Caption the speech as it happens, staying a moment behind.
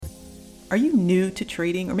Are you new to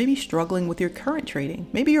trading or maybe struggling with your current trading?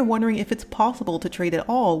 Maybe you're wondering if it's possible to trade at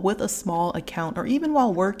all with a small account or even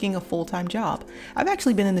while working a full-time job. I've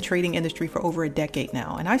actually been in the trading industry for over a decade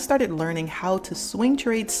now, and I started learning how to swing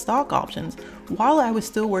trade stock options while I was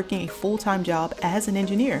still working a full-time job as an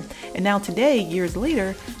engineer. And now today, years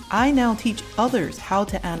later, I now teach others how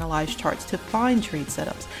to analyze charts to find trade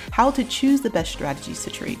setups, how to choose the best strategies to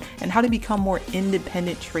trade, and how to become more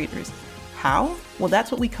independent traders. How? Well,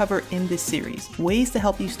 that's what we cover in this series. Ways to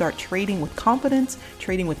help you start trading with confidence,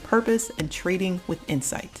 trading with purpose, and trading with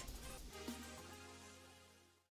insight.